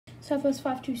Southwest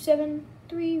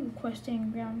 5273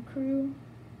 requesting ground crew.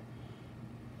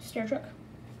 Stair truck.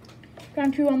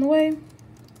 Ground crew on the way.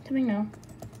 Coming now.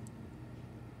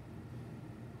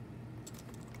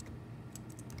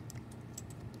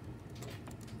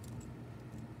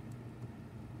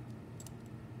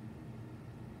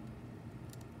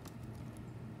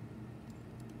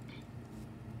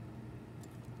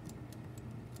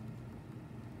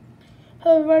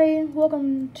 Hello everybody,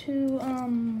 welcome to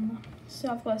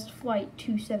Southwest Flight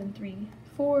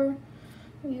 2734.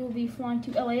 We will be flying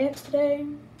to LAX today.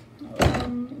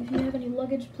 If you have any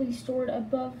luggage, please store it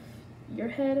above your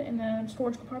head in the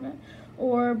storage compartment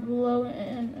or below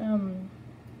and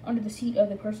under the seat of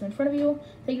the person in front of you.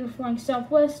 Thank you for flying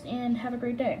Southwest and have a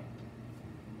great day.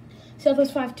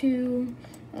 Southwest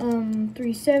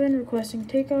 5237 requesting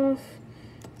takeoff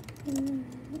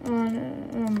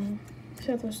on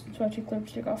Southwest 52 clear for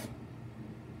takeoff.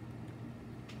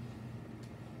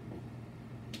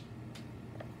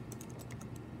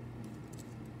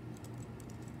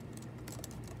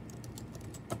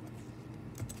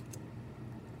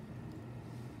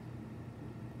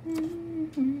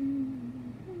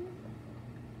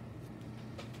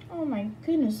 Oh my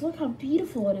goodness, look how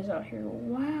beautiful it is out here.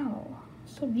 Wow,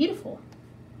 so beautiful.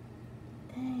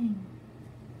 Dang.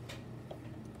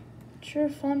 Sure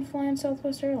fun flying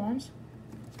Southwest Airlines.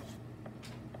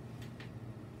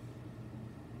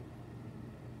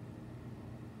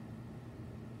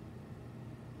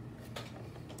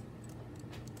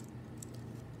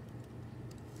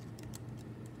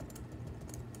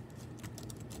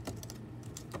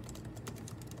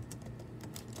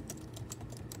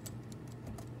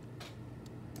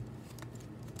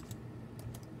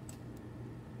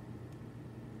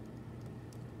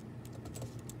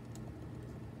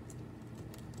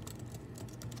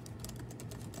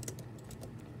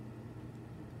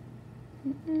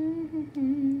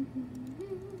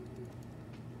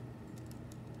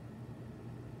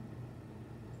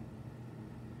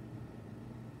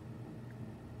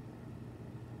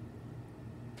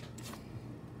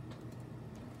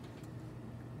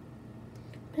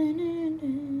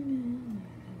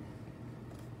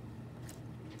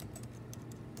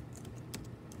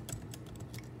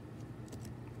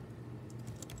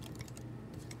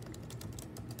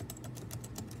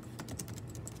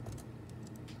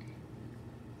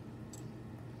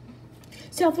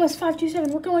 Southwest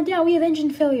 527, we're going down. We have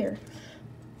engine failure.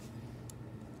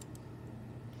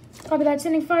 Copy that.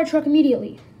 Sending fire truck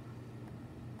immediately.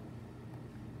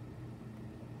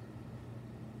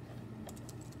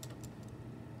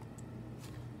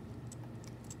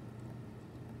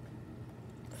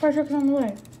 Fire truck is on the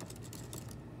way.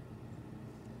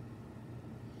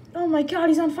 Oh my god,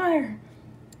 he's on fire.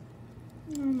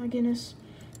 Oh my goodness.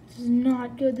 This is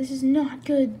not good. This is not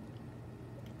good.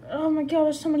 Oh my god,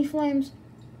 there's so many flames.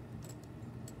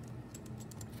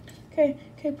 Okay,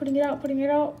 putting it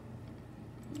out.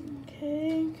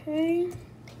 Okay.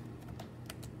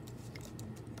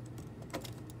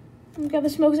 Oh my god, the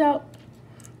smoke's out.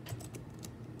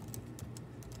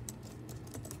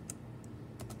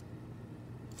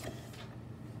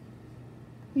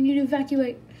 We need to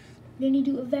evacuate. They need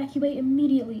to evacuate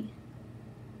immediately.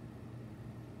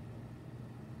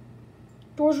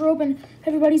 Doors are open.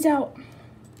 Everybody's out.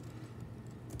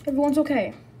 Everyone's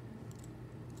okay.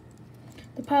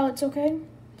 The pilot's okay.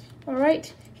 All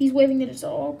right. He's waving that it's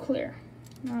all clear.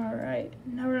 All right.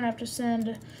 Now we're gonna have to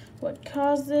send what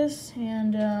caused this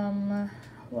and a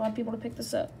lot of people to pick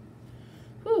this up.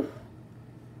 Whew.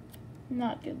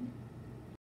 Not good.